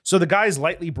Machine. So the guys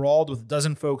lightly brawled with a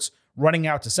dozen folks running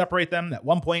out to separate them. At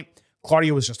one point,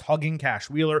 Claudio was just hugging Cash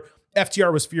Wheeler.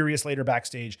 FTR was furious later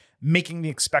backstage, making the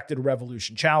expected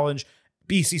Revolution challenge.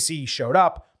 BCC showed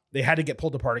up. They had to get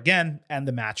pulled apart again, and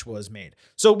the match was made.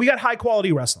 So we got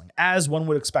high-quality wrestling, as one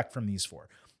would expect from these 4.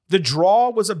 The draw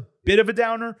was a bit of a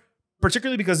downer,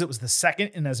 particularly because it was the second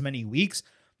in as many weeks,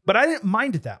 but I didn't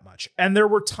mind it that much. And there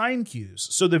were time cues,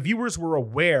 so the viewers were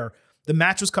aware the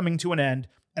match was coming to an end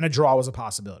and a draw was a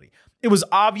possibility. It was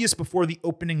obvious before the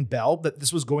opening bell that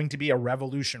this was going to be a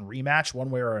Revolution rematch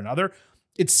one way or another.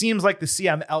 It seems like the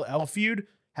CMLL feud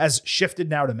has shifted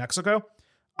now to Mexico.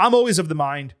 I'm always of the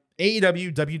mind,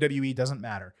 AEW, WWE doesn't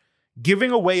matter. Giving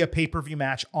away a pay-per-view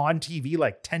match on TV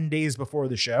like 10 days before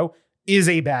the show is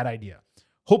a bad idea.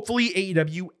 Hopefully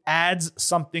AEW adds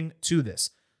something to this.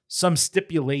 Some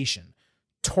stipulation,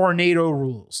 tornado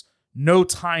rules, no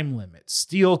time limit,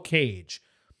 steel cage,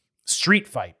 street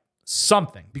fight,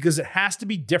 something, because it has to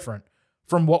be different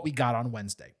from what we got on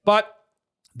Wednesday. But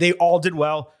they all did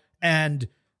well. And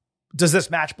does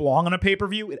this match belong on a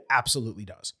pay-per-view? It absolutely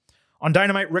does. On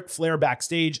Dynamite, Ric Flair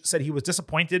backstage said he was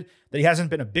disappointed that he hasn't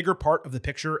been a bigger part of the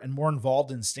picture and more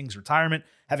involved in Sting's retirement,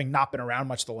 having not been around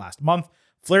much the last month.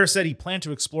 Flair said he planned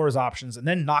to explore his options and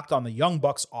then knocked on the Young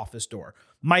Bucks' office door.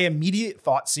 My immediate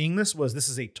thought seeing this was this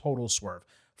is a total swerve.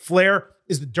 Flair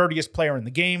is the dirtiest player in the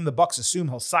game. The Bucks assume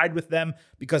he'll side with them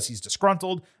because he's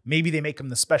disgruntled. Maybe they make him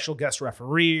the special guest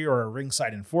referee or a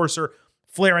ringside enforcer.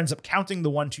 Flair ends up counting the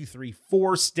 1, 2, 3,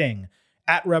 4 Sting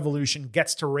at Revolution,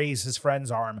 gets to raise his friend's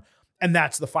arm, and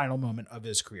that's the final moment of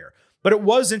his career. But it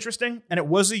was interesting, and it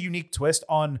was a unique twist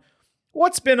on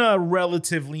what's been a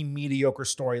relatively mediocre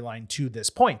storyline to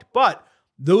this point. But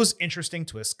those interesting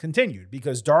twists continued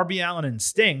because Darby Allin and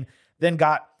Sting then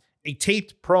got a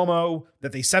taped promo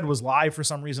that they said was live for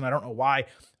some reason. I don't know why.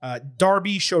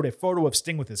 Darby showed a photo of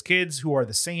Sting with his kids who are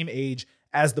the same age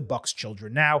as the Bucks'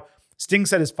 children. Now, Sting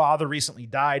said his father recently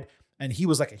died and he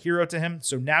was like a hero to him.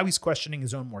 So now he's questioning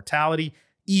his own mortality,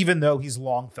 even though he's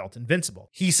long felt invincible.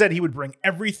 He said he would bring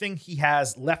everything he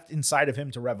has left inside of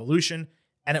him to Revolution,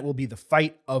 and it will be the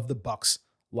fight of the Bucks'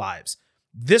 lives.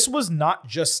 This was not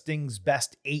just Sting's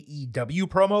best AEW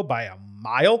promo by a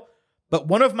mile, but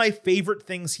one of my favorite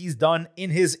things he's done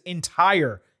in his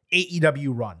entire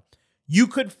AEW run. You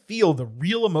could feel the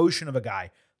real emotion of a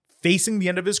guy facing the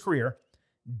end of his career,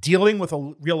 dealing with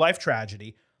a real-life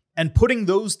tragedy, and putting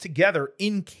those together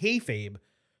in kayfabe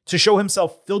to show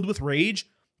himself filled with rage,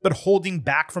 but holding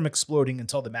back from exploding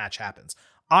until the match happens.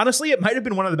 Honestly, it might have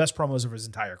been one of the best promos of his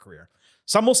entire career.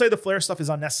 Some will say the Flair stuff is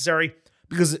unnecessary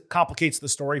because it complicates the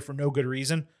story for no good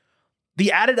reason.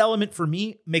 The added element for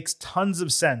me makes tons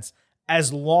of sense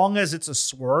as long as it's a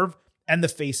swerve and the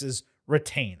faces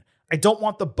retain. I don't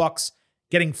want the Bucks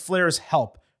getting Flair's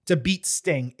help to beat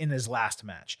Sting in his last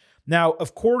match. Now,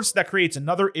 of course, that creates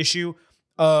another issue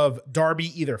of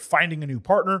Darby either finding a new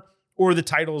partner or the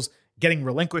titles getting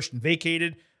relinquished and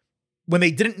vacated when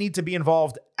they didn't need to be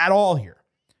involved at all here.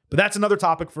 But that's another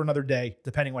topic for another day,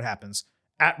 depending what happens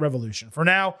at Revolution. For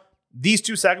now, these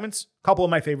two segments, a couple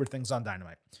of my favorite things on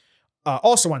Dynamite.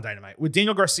 Also on Dynamite, with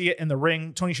Daniel Garcia in the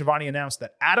ring, Tony Schiavone announced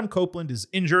that Adam Copeland is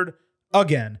injured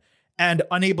again and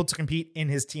unable to compete in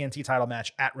his TNT title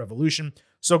match at Revolution.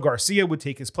 So Garcia would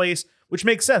take his place, which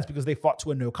makes sense because they fought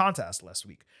to a no contest last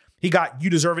week. He got "You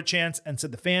deserve a chance" and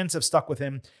said the fans have stuck with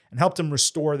him and helped him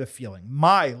restore the feeling.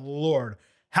 My Lord,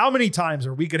 how many times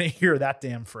are we going to hear that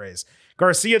damn phrase?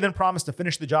 Garcia then promised to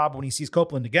finish the job when he sees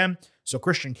Copeland again. So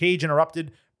Christian Cage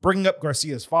interrupted, bringing up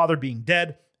Garcia's father being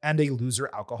dead and a loser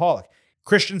alcoholic.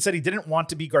 Christian said he didn't want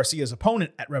to be Garcia's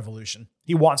opponent at Revolution.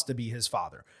 He wants to be his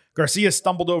father. Garcia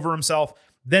stumbled over himself,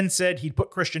 then said he'd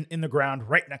put Christian in the ground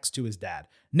right next to his dad.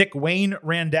 Nick Wayne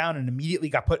ran down and immediately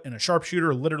got put in a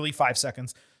sharpshooter, literally 5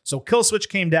 seconds. So Killswitch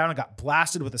came down and got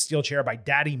blasted with a steel chair by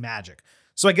Daddy Magic.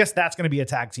 So I guess that's going to be a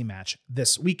tag team match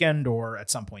this weekend or at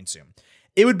some point soon.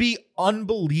 It would be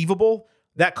unbelievable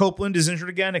that Copeland is injured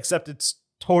again, except it's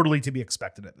totally to be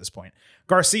expected at this point.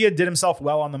 Garcia did himself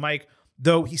well on the mic,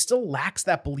 though he still lacks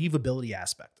that believability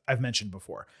aspect I've mentioned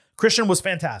before. Christian was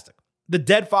fantastic. The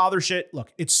dead father shit,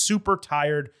 look, it's super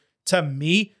tired to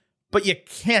me, but you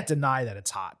can't deny that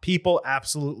it's hot. People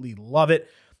absolutely love it.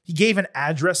 He gave an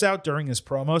address out during his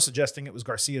promo suggesting it was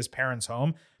Garcia's parents'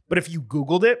 home, but if you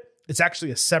Googled it, it's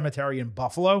actually a cemetery in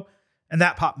Buffalo, and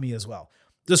that popped me as well.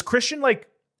 Does Christian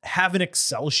have an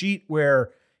Excel sheet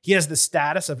where he has the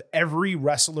status of every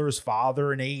wrestler's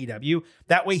father in AEW?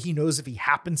 That way he knows if he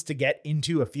happens to get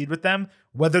into a feud with them,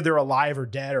 whether they're alive or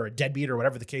dead or a deadbeat or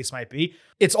whatever the case might be.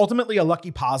 It's ultimately a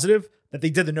lucky positive that they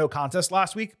did the no contest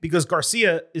last week because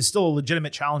Garcia is still a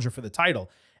legitimate challenger for the title.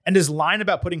 And his line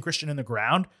about putting Christian in the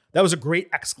ground, that was a great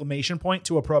exclamation point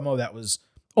to a promo that was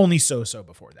only so-so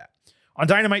before that. On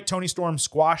Dynamite, Toni Storm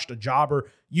squashed a jobber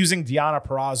using Deonna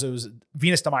Purrazzo's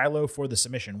Venus de Milo for the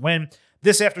submission win.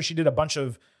 This after she did a bunch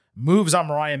of moves on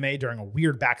Mariah May during a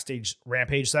weird backstage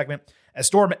Rampage segment. As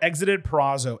Storm exited,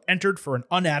 Purrazzo entered for an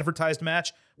unadvertised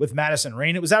match with Madison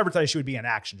Rayne. It was advertised she would be in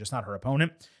action, just not her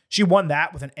opponent. She won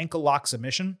that with an ankle lock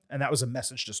submission, and that was a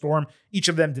message to Storm. Each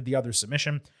of them did the other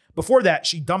submission. Before that,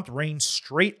 she dumped Rayne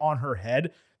straight on her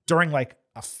head during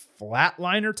a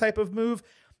flatliner type of move.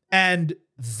 And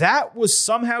that was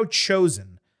somehow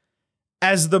chosen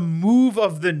as the move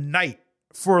of the night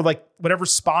for whatever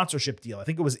sponsorship deal. I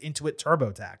think it was Intuit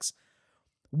TurboTax.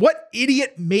 What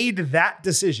idiot made that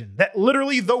decision that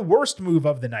literally the worst move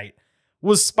of the night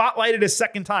was spotlighted a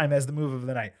second time as the move of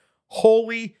the night?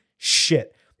 Holy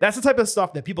shit. That's the type of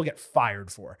stuff that people get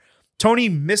fired for. Toni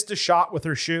missed a shot with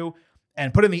her shoe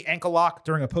and put in the ankle lock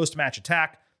during a post-match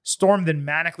attack. Storm then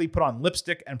manically put on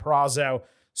lipstick and Purrazzo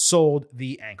sold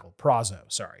the ankle.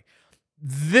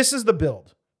 This is the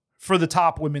build for the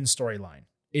top women's storyline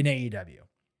in AEW.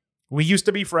 We used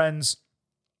to be friends.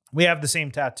 We have the same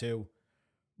tattoo.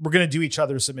 We're going to do each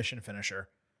other's submission finisher.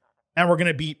 And we're going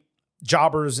to beat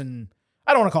jobbers and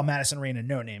I don't want to call Madison Rayne a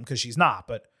no-name because she's not,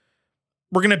 but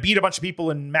we're going to beat a bunch of people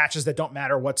in matches that don't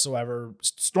matter whatsoever.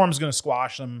 Storm's going to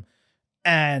squash them.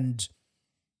 And,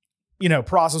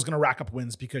 Peraza's going to rack up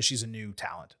wins because she's a new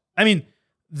talent. I mean,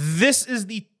 this is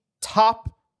the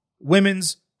top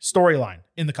women's storyline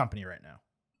in the company right now.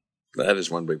 That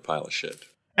is one big pile of shit.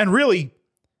 And really,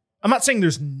 I'm not saying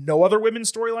there's no other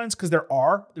women's storylines, because there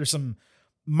are. There's some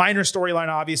minor storyline,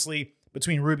 obviously,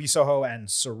 between Ruby Soho and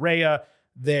Saraya.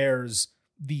 There's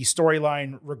the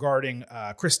storyline regarding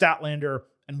Chris Statlander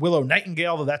and Willow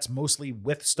Nightingale, though that's mostly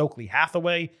with Stokely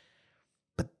Hathaway.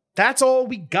 But that's all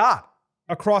we got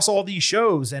across all these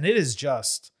shows, and it is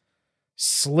just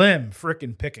slim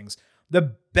frickin' pickings.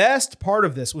 The best part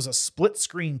of this was a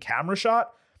split-screen camera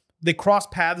shot. They crossed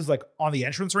paths like on the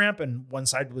entrance ramp, and one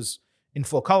side was in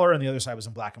full color and the other side was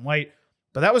in black and white.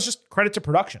 But that was just credit to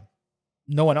production.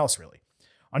 No one else, really.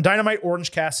 On Dynamite,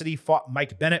 Orange Cassidy fought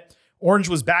Mike Bennett. Orange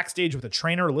was backstage with a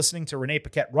trainer listening to Renee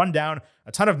Paquette run down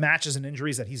a ton of matches and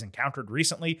injuries that he's encountered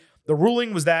recently. The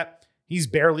ruling was that he's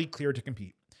barely cleared to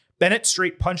compete. Bennett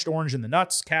straight punched Orange in the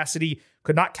nuts. Cassidy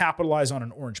could not capitalize on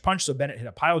an Orange punch, so Bennett hit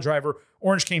a pile driver.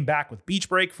 Orange came back with beach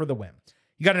break for the win.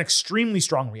 He got an extremely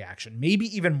strong reaction, maybe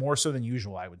even more so than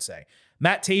usual, I would say.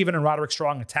 Matt Taven and Roderick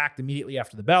Strong attacked immediately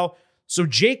after the bell, so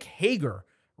Jake Hager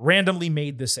randomly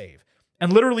made the save.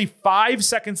 And literally 5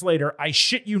 seconds later, I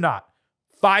shit you not,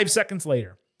 5 seconds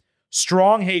later,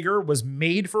 Strong Hager was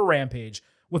made for Rampage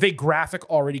with a graphic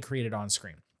already created on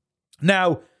screen.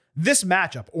 Now, this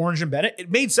matchup, Orange and Bennett,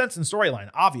 it made sense in storyline,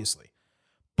 obviously.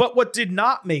 But what did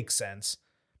not make sense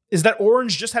is that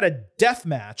Orange just had a death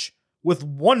match with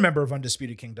one member of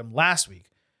Undisputed Kingdom last week.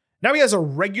 Now he has a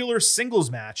regular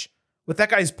singles match with that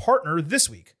guy's partner this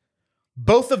week.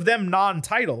 Both of them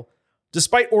non-title,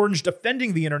 despite Orange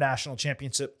defending the International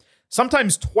Championship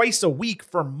sometimes twice a week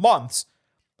for months,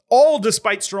 all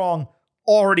despite Strong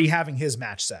already having his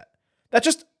match set. That's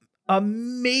just a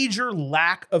major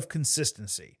lack of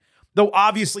consistency, though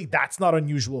obviously that's not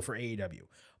unusual for AEW.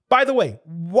 By the way,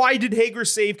 why did Hager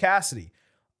save Cassidy?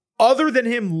 Other than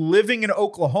him living in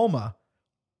Oklahoma,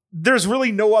 there's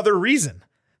really no other reason.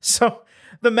 So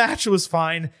the match was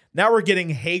fine. Now we're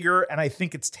getting Hager, and I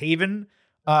think it's Taven,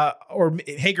 or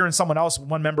Hager and someone else,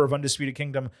 one member of Undisputed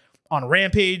Kingdom, on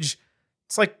Rampage.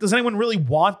 It's like, does anyone really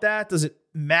want that? Does it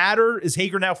matter? Is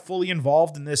Hager now fully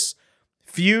involved in this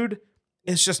feud?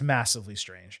 It's just massively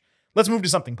strange. Let's move to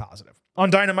something positive.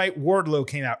 On Dynamite, Wardlow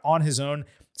came out on his own,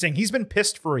 saying he's been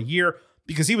pissed for a year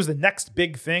because he was the next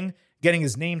big thing, getting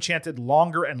his name chanted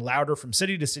longer and louder from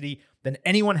city to city than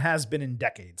anyone has been in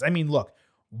decades. I mean, look,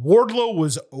 Wardlow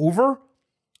was over,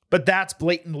 but that's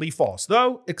blatantly false,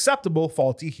 though acceptable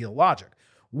faulty heel logic.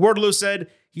 Wardlow said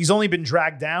he's only been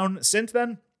dragged down since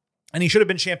then, and he should have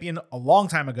been champion a long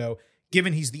time ago,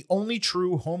 given he's the only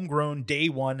true homegrown day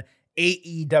one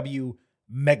AEW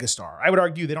megastar. I would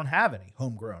argue they don't have any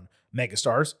homegrown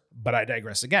megastars, but I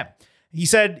digress again. He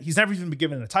said he's never even been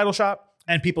given a title shot,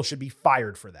 and people should be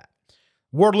fired for that.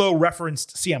 Wardlow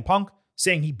referenced CM Punk,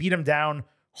 saying he beat him down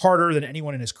harder than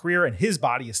anyone in his career, and his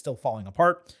body is still falling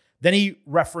apart. Then he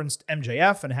referenced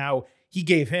MJF and how he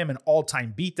gave him an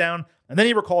all-time beatdown, and then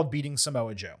he recalled beating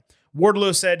Samoa Joe.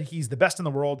 Wardlow said he's the best in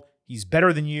the world, he's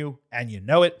better than you, and you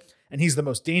know it, and he's the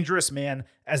most dangerous man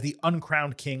as the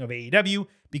uncrowned king of AEW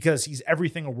because he's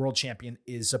everything a world champion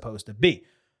is supposed to be.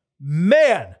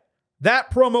 Man,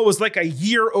 that promo was like a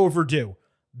year overdue.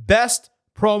 Best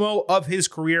promo of his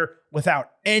career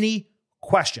without any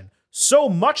question. So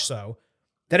much so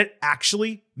that it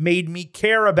actually made me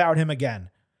care about him again.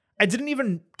 I didn't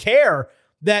even care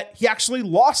that he actually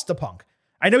lost to Punk.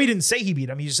 I know he didn't say he beat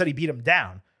him. He just said he beat him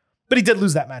down. But he did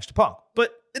lose that match to Punk.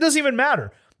 But it doesn't even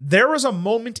matter. There was a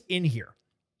moment in here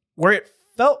where it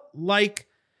felt like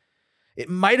it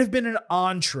might have been an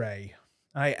entree.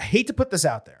 I hate to put this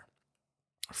out there,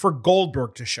 for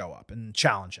Goldberg to show up and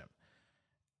challenge him.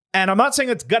 And I'm not saying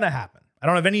it's going to happen. I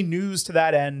don't have any news to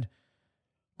that end.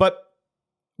 But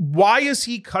why is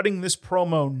he cutting this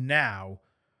promo now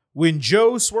when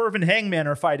Joe, Swerve, and Hangman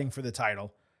are fighting for the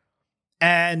title?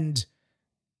 And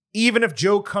even if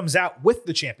Joe comes out with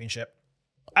the championship,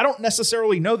 I don't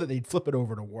necessarily know that they'd flip it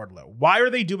over to Wardlow. Why are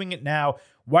they doing it now?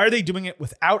 Why are they doing it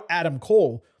without Adam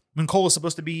Cole when Cole is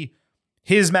supposed to be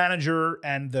his manager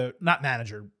and the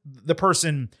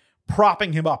person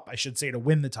propping him up, I should say, to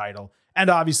win the title, and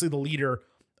obviously the leader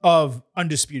of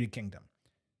Undisputed Kingdom?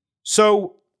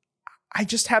 So I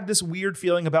just have this weird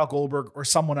feeling about Goldberg or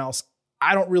someone else.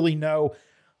 I don't really know.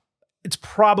 It's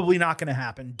probably not going to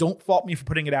happen. Don't fault me for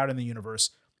putting it out in the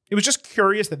universe. It was just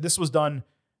curious that this was done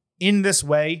in this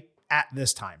way at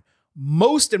this time.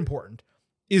 Most important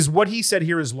is what he said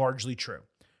here is largely true.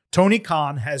 Tony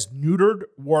Khan has neutered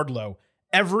Wardlow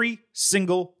every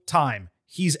single time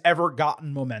he's ever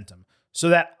gotten momentum. So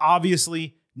that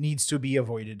obviously needs to be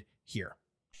avoided here.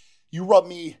 You rub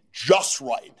me just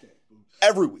right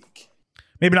every week.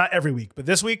 Maybe not every week, but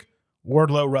this week,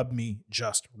 Wardlow rubbed me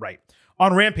just right.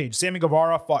 On Rampage, Sammy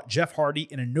Guevara fought Jeff Hardy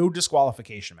in a no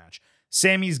disqualification match.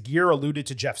 Sammy's gear alluded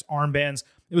to Jeff's armbands.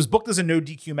 It was booked as a no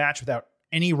DQ match without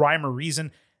any rhyme or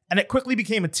reason, and it quickly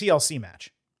became a TLC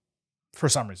match for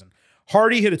some reason.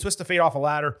 Hardy hit a twist of fate off a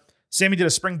ladder. Sammy did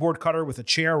a springboard cutter with a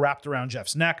chair wrapped around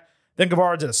Jeff's neck. Then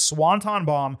Guevara did a swanton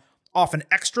bomb off an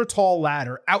extra tall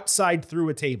ladder outside through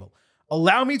a table.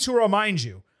 Allow me to remind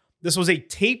you, this was a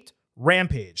taped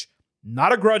Rampage,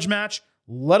 not a grudge match,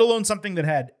 let alone something that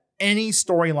had any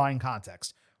storyline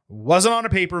context. Wasn't on a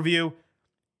pay-per-view.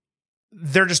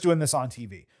 They're just doing this on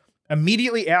TV.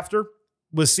 Immediately after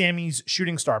was Sammy's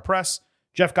shooting star press.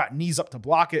 Jeff got knees up to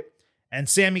block it, and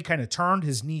Sammy kind of turned.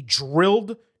 His knee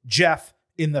drilled Jeff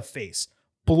in the face.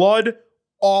 Blood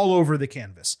all over the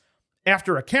canvas.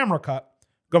 After a camera cut,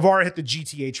 Guevara hit the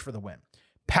GTH for the win.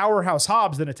 Powerhouse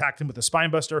Hobbs then attacked him with a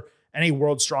spinebuster and a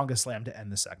World's Strongest Slam to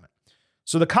end the segment.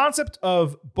 So the concept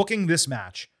of booking this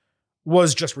match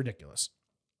was just ridiculous.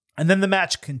 And then the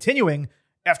match continuing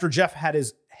after Jeff had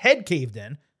his head caved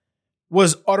in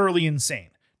was utterly insane.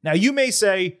 Now you may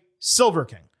say, Silver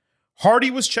King. Hardy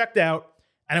was checked out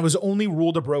and it was only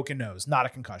ruled a broken nose, not a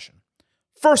concussion.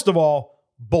 First of all,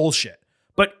 bullshit.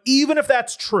 But even if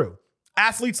that's true,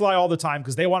 athletes lie all the time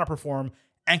because they want to perform,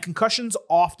 and concussions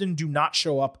often do not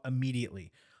show up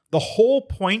immediately. The whole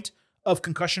point of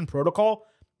concussion protocol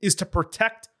is to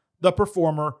protect the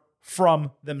performer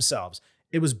from themselves.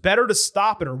 It was better to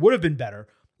stop it, or would have been better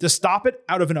to stop it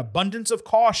out of an abundance of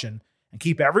caution and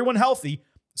keep everyone healthy,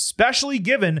 especially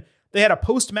given they had a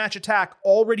post-match attack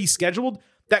already scheduled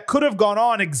that could have gone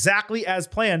on exactly as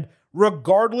planned,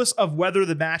 regardless of whether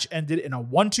the match ended in a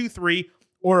 1-2-3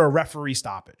 or a referee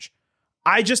stoppage.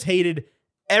 I just hated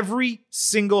every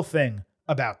single thing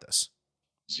about this.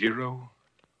 0.0.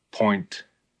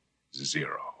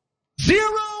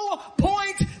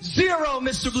 0.0,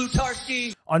 Mr.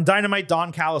 Blutarski. On Dynamite,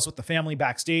 Don Callis with the family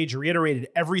backstage reiterated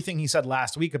everything he said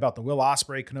last week about the Will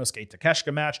Ospreay-Konosuke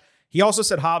Takeshita match. He also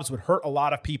said Hobbs would hurt a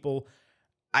lot of people.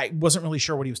 I wasn't really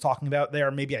sure what he was talking about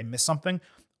there. Maybe I missed something.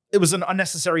 It was an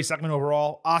unnecessary segment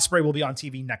overall. Ospreay will be on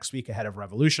TV next week ahead of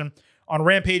Revolution. On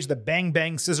Rampage, the Bang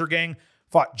Bang Scissor Gang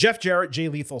fought Jeff Jarrett, Jay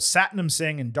Lethal, Satnam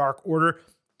Singh in Dark Order.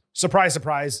 Surprise,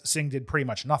 surprise, Singh did pretty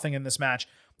much nothing in this match.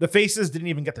 The faces didn't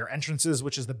even get their entrances,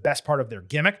 which is the best part of their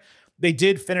gimmick. They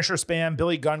did finisher spam.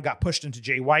 Billy Gunn got pushed into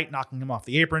Jay White, knocking him off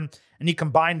the apron, and he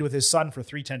combined with his son for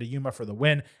 310 to Yuma for the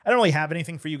win. I don't really have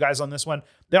anything for you guys on this one.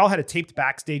 They all had a taped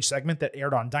backstage segment that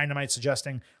aired on Dynamite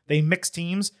suggesting they mixed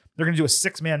teams. They're going to do a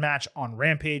 6-man match on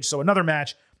Rampage, so another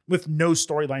match with no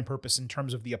storyline purpose in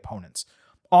terms of the opponents.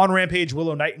 On Rampage,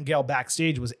 Willow Nightingale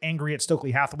backstage was angry at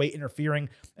Stokely Hathaway interfering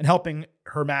and helping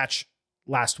her match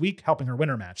last week, helping her win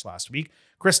her match last week.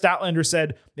 Chris Statlander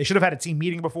said they should have had a team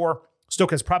meeting before.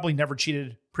 Stoke has probably never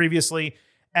cheated previously,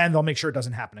 and they'll make sure it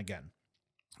doesn't happen again.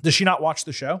 Does she not watch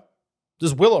the show?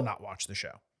 Does Willow not watch the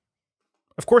show?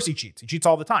 Of course he cheats. He cheats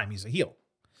all the time. He's a heel.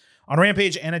 On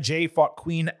Rampage, Anna Jay fought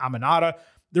Queen Aminata.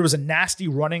 There was a nasty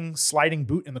running, sliding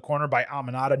boot in the corner by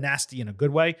Aminata, nasty in a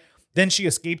good way. Then she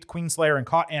escaped Queenslayer and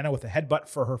caught Anna with a headbutt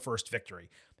for her first victory.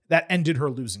 That ended her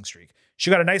losing streak.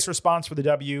 She got a nice response for the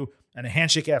W and a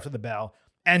handshake after the bell,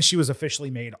 and she was officially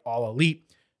made All Elite.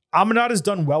 Aminata's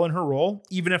done well in her role,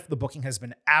 even if the booking has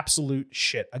been absolute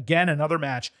shit. Again, another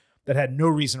match that had no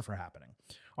reason for happening.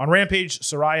 On Rampage,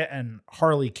 Saraya and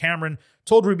Harley Cameron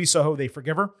told Ruby Soho they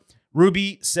forgive her.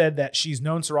 Ruby said that she's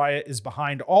known Saraya is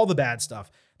behind all the bad stuff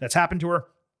that's happened to her,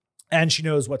 and she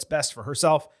knows what's best for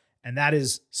herself, and that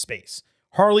is space.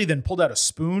 Harley then pulled out a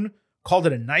spoon, called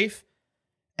it a knife,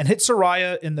 and hit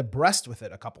Saraya in the breast with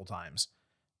it a couple times.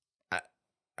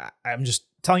 I'm just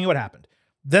telling you what happened.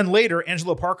 Then later,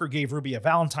 Angelo Parker gave Ruby a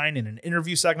Valentine in an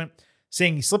interview segment,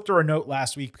 saying he slipped her a note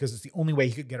last week because it's the only way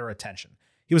he could get her attention.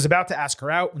 He was about to ask her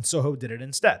out when Soho did it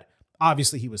instead.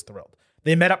 Obviously, he was thrilled.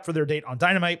 They met up for their date on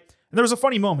Dynamite, and there was a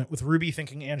funny moment with Ruby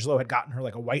thinking Angelo had gotten her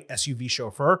like a white SUV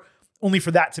chauffeur, only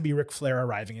for that to be Ric Flair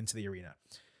arriving into the arena.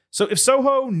 So if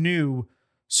Soho knew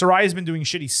Saraya's been doing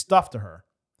shitty stuff to her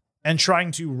and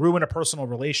trying to ruin a personal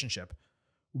relationship,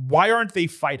 why aren't they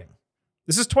fighting?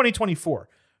 This is 2024.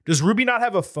 Does Ruby not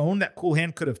have a phone that Cool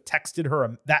Hand could have texted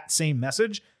her that same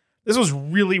message? This was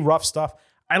really rough stuff.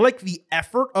 I like the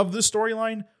effort of the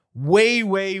storyline way,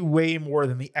 way, way more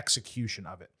than the execution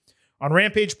of it. On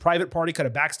Rampage, Private Party cut a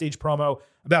backstage promo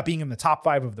about being in the top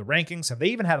 5 of the rankings. Have they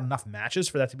even had enough matches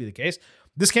for that to be the case?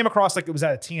 This came across like it was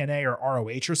at a TNA or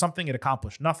ROH or something. It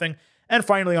accomplished nothing. And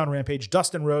finally on Rampage,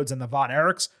 Dustin Rhodes and the Von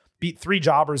Erichs beat 3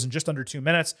 jobbers in just under 2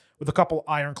 minutes with a couple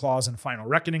Iron Claws and Final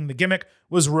Reckoning. The gimmick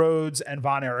was Rhodes and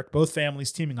Von Erich, both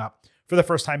families teaming up for the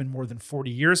first time in more than 40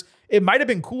 years. It might have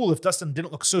been cool if Dustin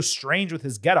didn't look so strange with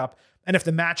his getup and if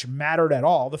the match mattered at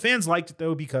all. The fans liked it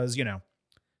though because,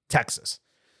 Texas.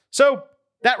 So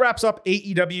that wraps up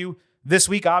AEW this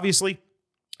week. Obviously,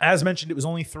 as mentioned, it was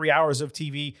only 3 hours of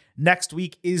TV. Next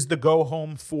week is the go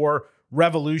home for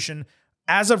Revolution.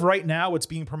 As of right now, what's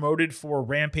being promoted for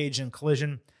Rampage and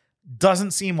Collision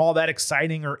doesn't seem all that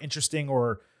exciting or interesting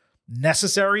or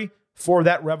necessary for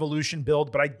that Revolution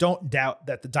build, but I don't doubt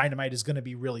that the Dynamite is going to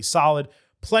be really solid.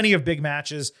 Plenty of big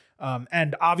matches.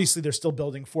 And obviously they're still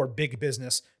building for big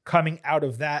business coming out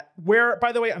of that, where,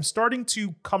 by the way, I'm starting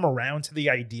to come around to the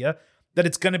idea that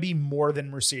it's going to be more than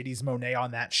Mercedes Moné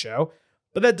on that show,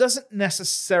 but that doesn't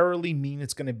necessarily mean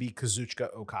it's going to be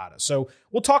Kazuchika Okada. So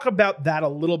we'll talk about that a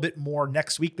little bit more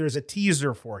next week. There's a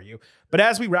teaser for you. But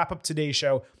as we wrap up today's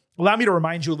show, allow me to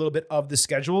remind you a little bit of the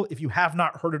schedule. If you have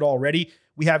not heard it already,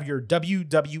 we have your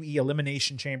WWE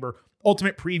Elimination Chamber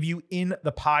Ultimate Preview in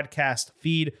the podcast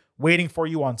feed waiting for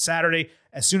you on Saturday.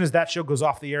 As soon as that show goes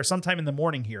off the air, sometime in the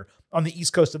morning here on the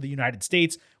East Coast of the United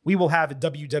States, we will have a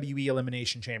WWE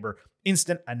Elimination Chamber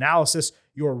Instant Analysis.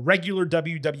 Your regular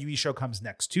WWE show comes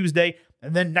next Tuesday.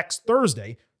 And then next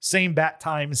Thursday, same bat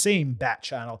time, same bat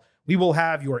channel, we will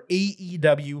have your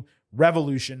AEW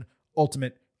Revolution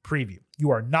Ultimate Preview. You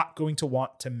are not going to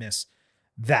want to miss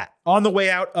that. On the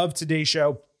way out of today's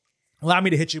show, allow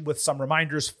me to hit you with some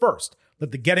reminders. First,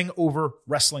 that the Getting Over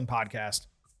Wrestling podcast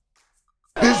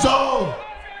It's all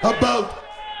about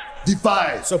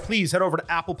Defy. So please head over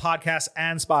to Apple Podcasts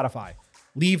and Spotify.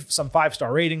 Leave some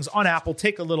 5-star ratings on Apple.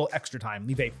 Take a little extra time.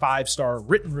 Leave a 5-star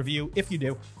written review. If you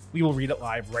do, we will read it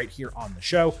live right here on the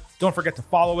show. Don't forget to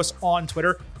follow us on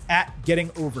Twitter at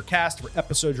Getting Overcast for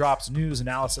episode drops, news,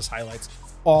 analysis, highlights,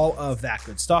 all of that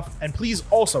good stuff. And please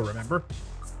also remember,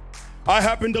 I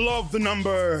happen to love the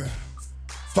number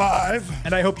 5.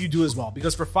 and I hope you do as well,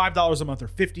 because for $5 a month or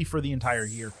 $50 for the entire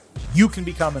year, you can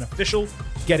become an official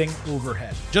Getting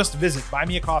Overhead. Just visit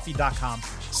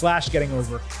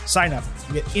buymeacoffee.com/gettingover. Sign up.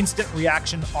 You get instant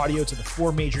reaction audio to the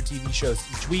 4 major TV shows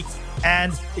each week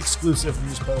and exclusive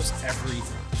news posts every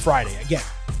Friday. Again,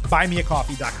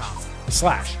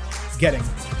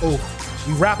 buymeacoffee.com/gettingover.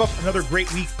 We wrap up another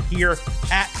great week here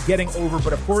at Getting Over,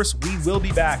 but of course, we will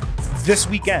be back this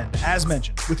weekend, as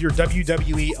mentioned, with your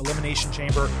WWE Elimination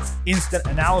Chamber Instant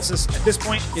Analysis. At this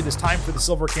point, it is time for the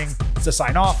Silver King to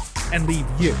sign off and leave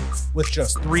you with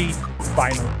just 3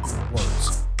 final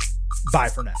words. Bye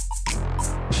for now.